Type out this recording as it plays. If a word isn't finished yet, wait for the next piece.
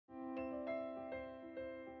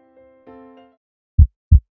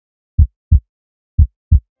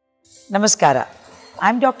Namaskara.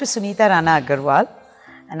 I'm Dr. Sunita Rana Agarwal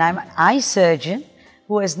and I'm an eye surgeon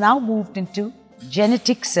who has now moved into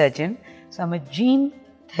genetic surgeon. So I'm a gene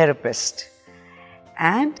therapist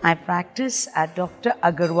and I practice at Dr.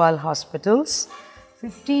 Agarwal Hospitals,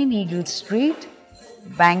 15 Eagle Street,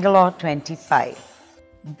 Bangalore 25.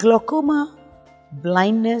 Glaucoma,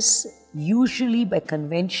 blindness, usually by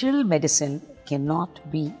conventional medicine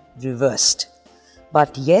cannot be reversed.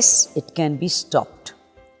 But yes, it can be stopped.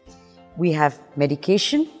 We have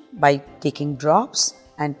medication by taking drops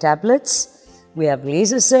and tablets, we have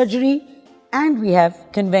laser surgery and we have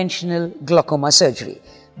conventional glaucoma surgery,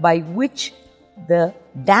 by which the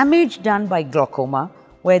damage done by glaucoma,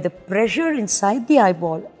 where the pressure inside the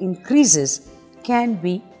eyeball increases, can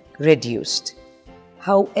be reduced.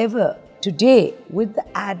 However, today with the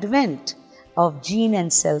advent of gene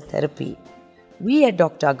and cell therapy, we at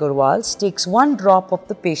Dr. Agarwal's takes one drop of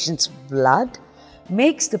the patient's blood,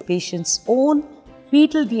 makes the patient's own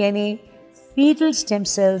fetal DNA, fetal stem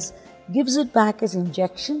cells, gives it back as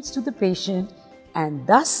injections to the patient, and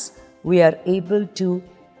thus we are able to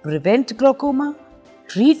prevent glaucoma,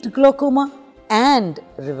 treat glaucoma and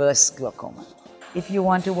reverse glaucoma. If you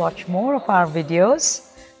want to watch more of our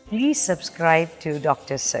videos, please subscribe to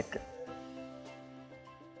Doctor's Circle.